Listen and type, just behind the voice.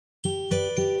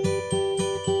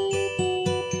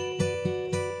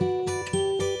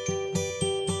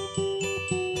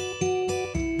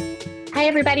Hi,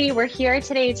 everybody. We're here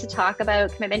today to talk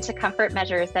about commitment to comfort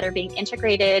measures that are being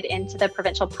integrated into the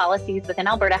provincial policies within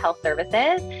Alberta Health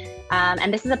Services.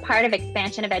 And this is a part of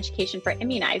expansion of education for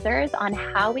immunizers on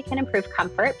how we can improve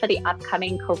comfort for the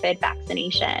upcoming COVID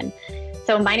vaccination.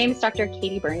 So my name is Dr.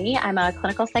 Katie Burney. I'm a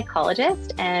clinical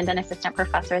psychologist and an assistant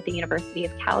professor at the University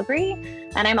of Calgary.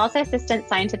 And I'm also assistant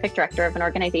scientific director of an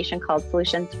organization called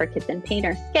Solutions for Kids in Pain,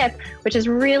 or SKIP, which is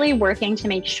really working to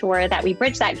make sure that we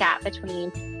bridge that gap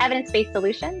between evidence-based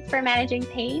solutions for managing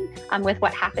pain with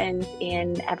what happens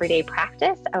in everyday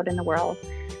practice out in the world.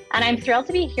 And I'm thrilled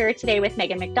to be here today with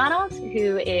Megan McDonald,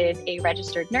 who is a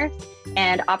registered nurse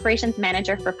and operations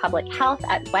manager for public health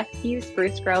at Westview,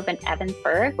 Spruce Grove, and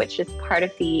Evansburg, which is part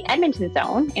of the Edmonton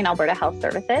zone in Alberta Health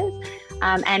Services.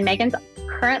 And Megan's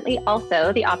currently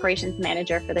also the operations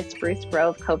manager for the Spruce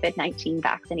Grove COVID-19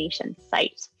 vaccination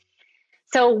site.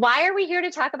 So why are we here to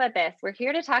talk about this? We're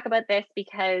here to talk about this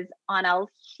because on a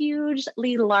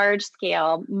hugely large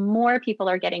scale, more people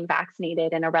are getting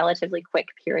vaccinated in a relatively quick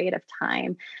period of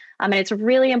time. And it's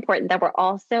really important that we're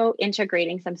also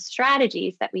integrating some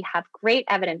strategies that we have great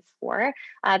evidence for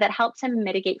that help to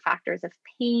mitigate factors of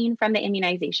pain from the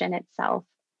immunization itself.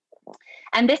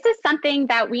 And this is something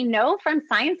that we know from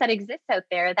science that exists out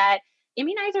there, that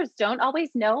immunizers don't always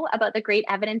know about the great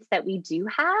evidence that we do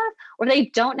have, or they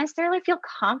don't necessarily feel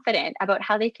confident about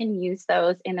how they can use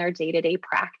those in their day-to-day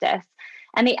practice.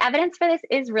 And the evidence for this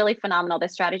is really phenomenal. The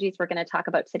strategies we're going to talk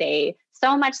about today,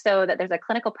 so much so that there's a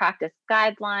clinical practice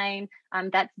guideline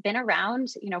that's been around,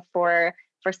 for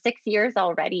 6 years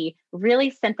already, really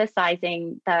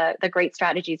synthesizing the great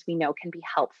strategies we know can be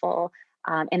helpful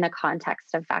in the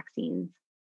context of vaccines.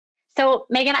 So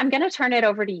Megan, I'm going to turn it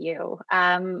over to you.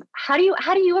 How do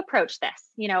you approach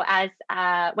this? As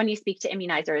when you speak to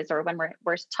immunizers or when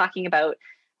we're talking about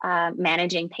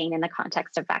managing pain in the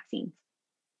context of vaccines.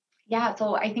 Yeah,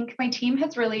 so I think my team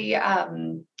has really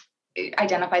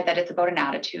identified that it's about an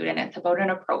attitude and it's about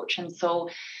an approach. And so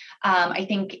I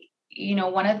think,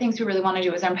 one of the things we really want to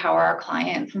do is empower our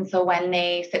clients. And so when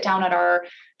they sit down at our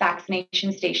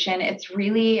vaccination station, it's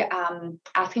really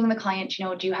asking the client,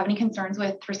 do you have any concerns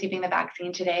with receiving the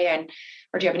vaccine today?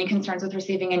 Or do you have any concerns with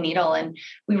receiving a needle? And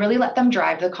we really let them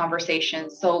drive the conversation.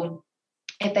 So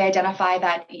if they identify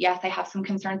that, yes, I have some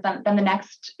concerns, then the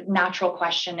next natural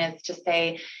question is to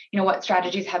say, what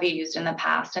strategies have you used in the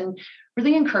past? And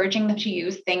really encouraging them to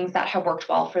use things that have worked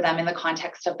well for them in the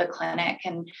context of the clinic.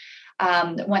 And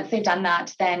once they've done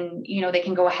that, then, they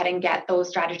can go ahead and get those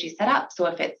strategies set up. So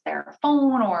if it's their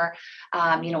phone or,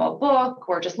 a book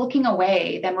or just looking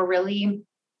away, then we're really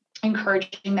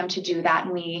encouraging them to do that.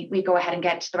 And we go ahead and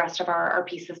get the rest of our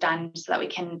pieces done so that we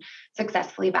can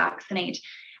successfully vaccinate.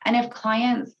 And if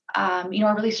clients,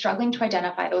 are really struggling to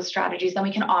identify those strategies, then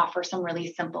we can offer some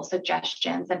really simple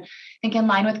suggestions. And I think in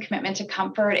line with commitment to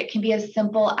comfort, it can be as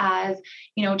simple as,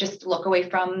 just look away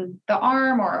from the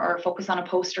arm or focus on a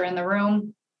poster in the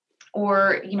room.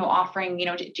 Or, offering,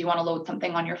 do you want to load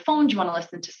something on your phone? Do you want to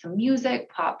listen to some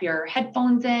music? Pop your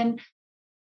headphones in?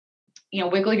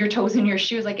 Wiggle your toes in your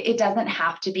shoes. Like, it doesn't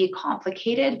have to be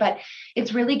complicated, but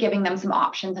it's really giving them some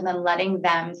options and then letting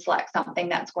them select something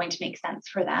that's going to make sense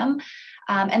for them.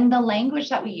 And the language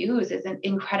that we use is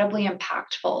incredibly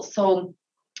impactful. So,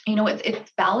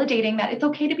 it's validating that it's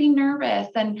okay to be nervous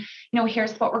and,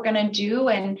 here's what we're going to do.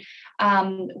 And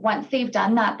once they've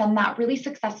done that, then that really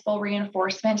successful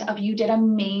reinforcement of you did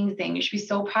amazing. You should be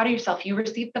so proud of yourself. You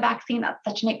received the vaccine. That's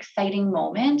such an exciting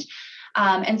moment.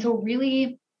 And so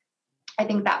really, I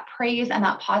think that praise and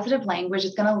that positive language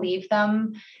is going to leave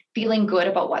them feeling good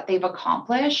about what they've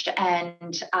accomplished.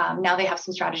 And now they have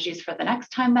some strategies for the next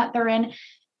time that they're in,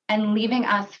 and leaving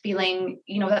us feeling,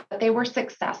 that they were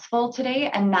successful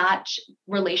today. And that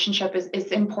relationship is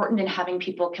important in having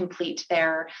people complete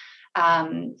their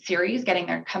series,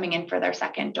 coming in for their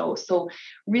second dose. So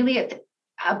really, it's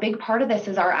a big part of this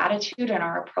is our attitude and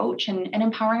our approach and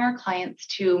empowering our clients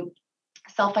to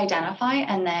self-identify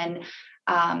and then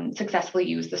successfully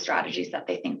use the strategies that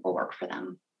they think will work for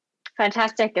them.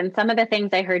 Fantastic. And some of the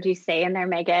things I heard you say in there,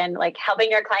 Megan, like helping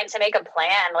your client to make a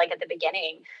plan, like at the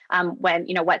beginning, when,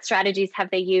 what strategies have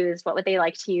they used? What would they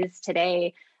like to use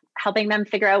today? Helping them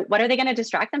figure out what are they going to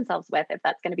distract themselves with, if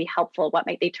that's going to be helpful, what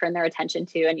might they turn their attention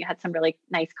to? And you had some really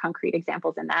nice concrete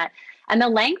examples in that. And the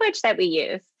language that we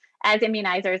use as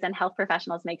immunizers and health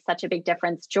professionals makes such a big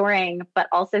difference during, but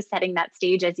also setting that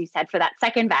stage, as you said, for that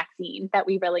second vaccine that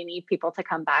we really need people to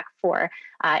come back for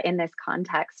in this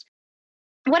context.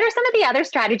 What are some of the other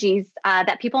strategies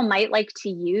that people might like to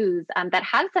use that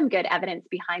have some good evidence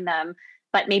behind them,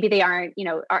 but maybe they aren't,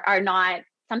 are not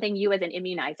something you as an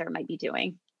immunizer might be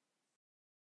doing?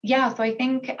 Yeah, so I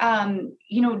think,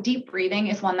 deep breathing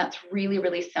is one that's really,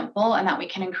 really simple and that we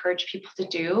can encourage people to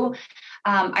do.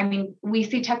 We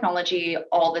see technology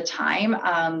all the time.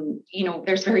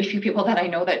 There's very few people that I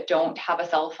know that don't have a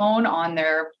cell phone on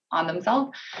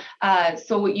themselves.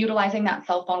 So utilizing that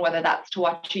cell phone, whether that's to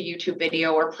watch a YouTube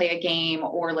video or play a game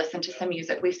or listen to some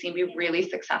music, we've seen be really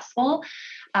successful.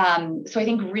 So I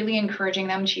think really encouraging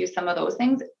them to use some of those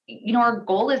things. Our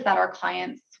goal is that our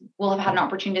clients will have had an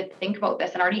opportunity to think about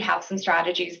this and already have some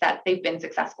strategies that they've been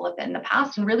successful with in the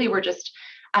past. And really, we're just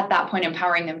at that point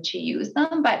empowering them to use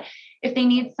them. But if they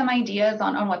need some ideas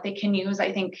on what they can use,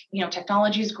 I think,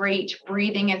 technology is great.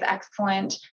 Breathing is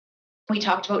excellent. We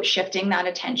talked about shifting that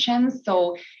attention.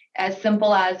 So as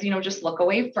simple as, just look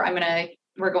away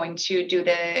we're going to do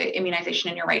the immunization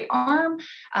in your right arm.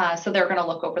 So they're going to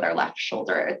look over their left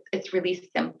shoulder. It's really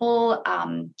simple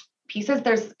pieces.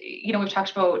 There's, we've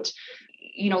talked about,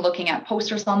 looking at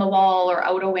posters on the wall or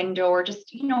out a window, or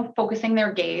just, focusing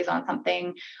their gaze on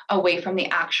something away from the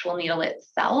actual needle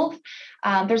itself.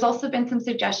 There's also been some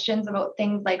suggestions about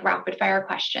things like rapid fire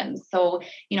questions. So,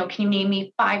 can you name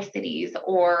me 5 cities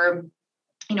or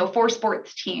 4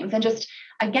 sports teams? And just,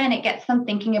 again, it gets them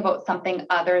thinking about something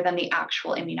other than the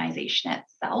actual immunization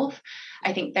itself.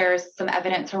 I think there's some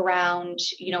evidence around,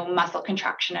 muscle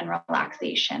contraction and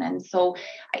relaxation. And so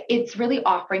it's really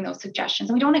offering those suggestions.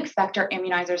 And we don't expect our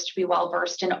immunizers to be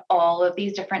well-versed in all of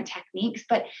these different techniques,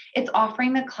 but it's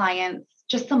offering the clients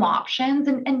just some options.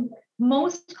 And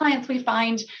most clients we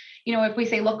find, if we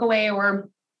say look away or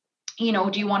do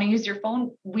you want to use your phone?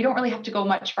 We don't really have to go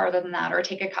much farther than that or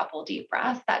take a couple deep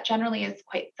breaths. That generally is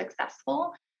quite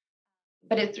successful.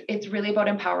 But it's really about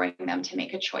empowering them to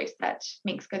make a choice that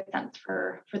makes good sense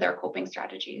for their coping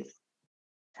strategies.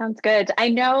 Sounds good. I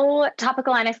know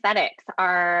topical anesthetics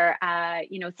are,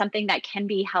 something that can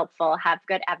be helpful, have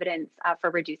good evidence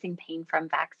for reducing pain from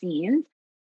vaccines.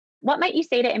 What might you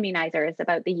say to immunizers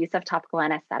about the use of topical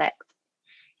anesthetics?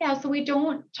 Yeah, so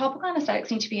topical anesthetics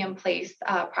need to be in place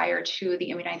prior to the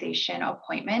immunization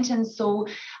appointment. And so,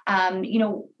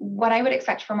 what I would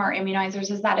expect from our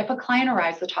immunizers is that if a client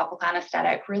arrives with topical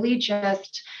anesthetic, really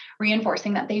just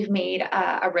reinforcing that they've made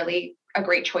a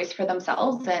great choice for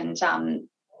themselves and,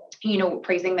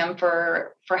 praising them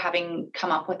for having come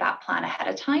up with that plan ahead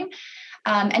of time.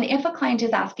 And if a client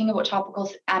is asking about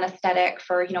topical anesthetic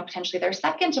for, potentially their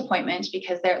second appointment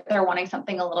because they're wanting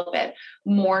something a little bit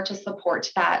more to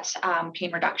support that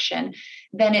pain reduction,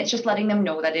 then it's just letting them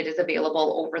know that it is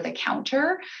available over the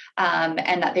counter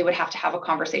and that they would have to have a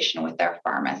conversation with their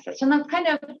pharmacist. And that's kind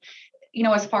of,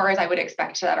 as far as I would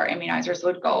expect that our immunizers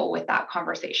would go with that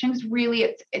conversation. Because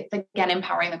really, it's again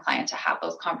empowering the client to have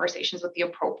those conversations with the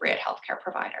appropriate healthcare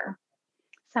provider.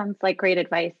 Sounds like great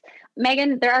advice.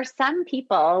 Megan, there are some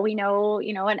people we know,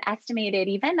 an estimated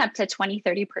even up to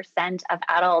 20-30% of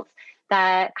adults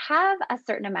that have a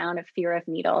certain amount of fear of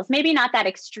needles. Maybe not that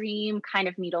extreme kind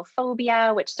of needle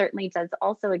phobia, which certainly does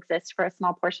also exist for a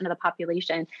small portion of the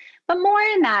population, but more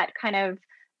in that kind of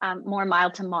more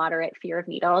mild to moderate fear of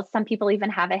needles. Some people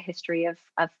even have a history of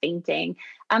fainting.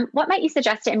 What might you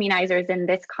suggest to immunizers in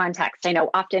this context? I know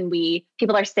often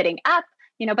people are sitting up,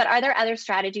 but are there other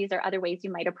strategies or other ways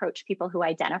you might approach people who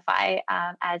identify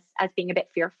as being a bit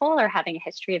fearful or having a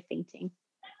history of fainting?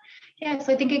 Yeah,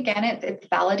 so I think again, it's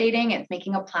validating, it's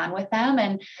making a plan with them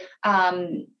and,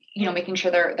 making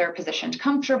sure they're positioned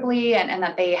comfortably and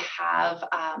that they have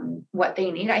what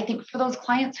they need. I think for those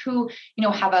clients who,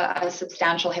 have a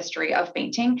substantial history of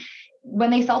fainting,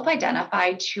 when they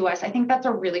self-identify to us, I think that's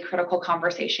a really critical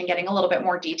conversation, getting a little bit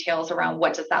more details around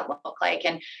what does that look like?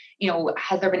 And,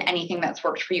 has there been anything that's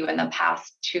worked for you in the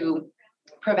past to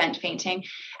prevent fainting?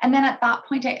 And then at that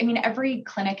point, every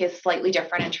clinic is slightly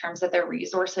different in terms of their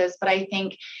resources, but I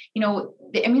think, the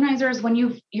immunizers, when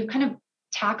you've kind of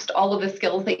taxed all of the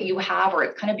skills that you have, or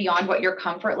it's kind of beyond what your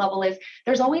comfort level is,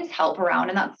 there's always help around.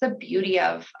 And that's the beauty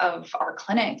of our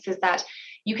clinics, is that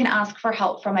you can ask for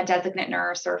help from a designate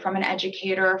nurse or from an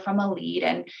educator or from a lead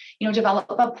and, develop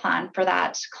a plan for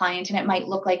that client. And it might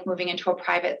look like moving into a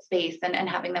private space and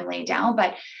having them lay down.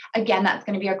 But again, that's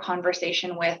going to be a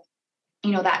conversation with,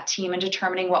 that team and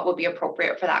determining what would be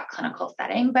appropriate for that clinical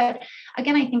setting. But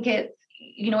again, I think it's,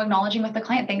 acknowledging with the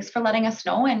client, thanks for letting us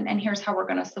know. And here's how we're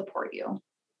going to support you.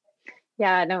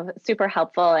 Yeah, no, super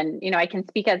helpful. And, I can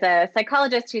speak as a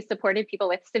psychologist who supported people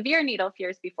with severe needle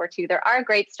fears before too. There are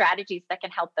great strategies that can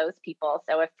help those people.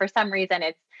 So if for some reason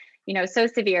it's, so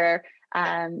severe,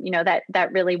 that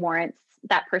really warrants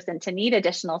that person to need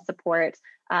additional support,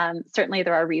 certainly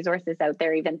there are resources out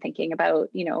there, even thinking about,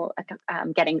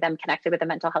 getting them connected with a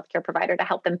mental health care provider to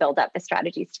help them build up the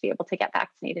strategies to be able to get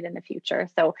vaccinated in the future.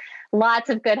 So lots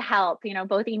of good help,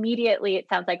 both immediately, it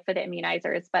sounds like, for the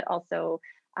immunizers, but also,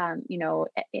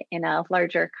 in a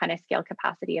larger kind of scale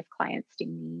capacity if clients do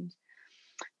need.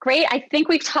 Great. I think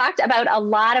we've talked about a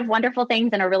lot of wonderful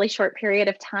things in a really short period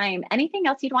of time. Anything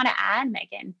else you'd want to add,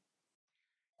 Megan?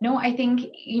 No, I think,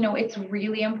 it's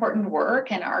really important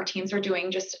work, and our teams are doing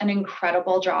just an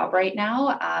incredible job right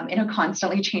now in a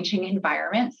constantly changing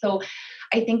environment. So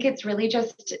I think it's really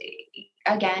just,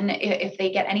 again, if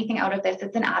they get anything out of this,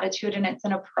 it's an attitude and it's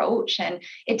an approach, and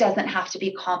it doesn't have to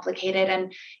be complicated.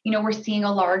 And, we're seeing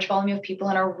a large volume of people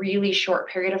in a really short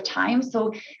period of time.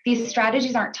 So these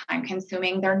strategies aren't time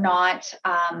consuming. They're not,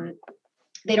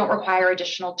 they don't require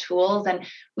additional tools. And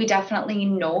we definitely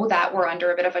know that we're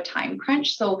under a bit of a time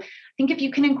crunch. So I think if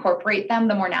you can incorporate them,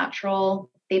 the more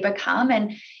natural they become.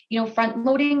 And, front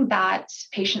loading that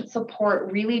patient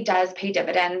support really does pay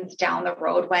dividends down the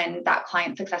road when that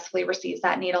client successfully receives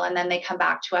that needle. And then they come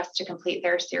back to us to complete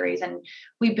their series, and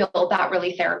we build that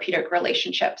really therapeutic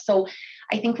relationship. So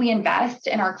I think we invest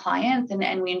in our clients,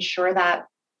 and we ensure that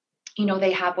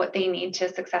they have what they need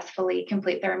to successfully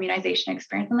complete their immunization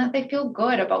experience, and that they feel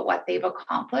good about what they've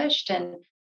accomplished. And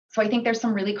so I think there's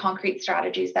some really concrete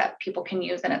strategies that people can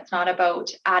use, and it's not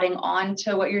about adding on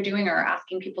to what you're doing or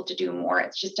asking people to do more.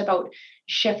 It's just about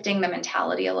shifting the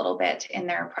mentality a little bit in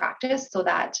their practice so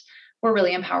that we're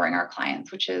really empowering our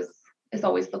clients, which is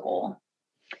always the goal.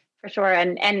 For sure.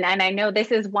 And I know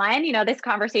this is one, this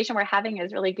conversation we're having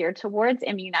is really geared towards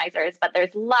immunizers, but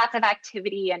there's lots of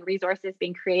activity and resources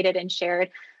being created and shared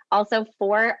also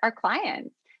for our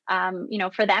clients,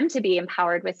 for them to be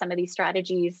empowered with some of these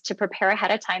strategies to prepare ahead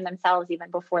of time themselves,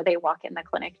 even before they walk in the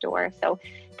clinic door. So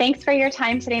thanks for your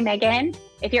time today, Megan.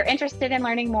 If you're interested in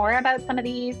learning more about some of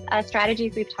these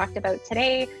strategies we've talked about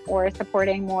today, or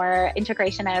supporting more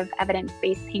integration of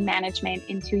evidence-based pain management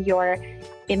into your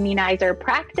immunizer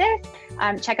practice,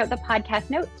 check out the podcast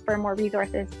notes for more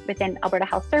resources within Alberta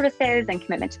Health Services and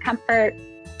Commitment to Comfort.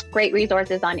 Great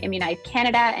resources on Immunize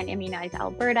Canada and Immunize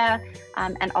Alberta,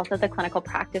 and also the clinical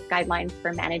practice guidelines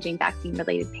for managing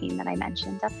vaccine-related pain that I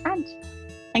mentioned up front.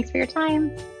 Thanks for your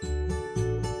time.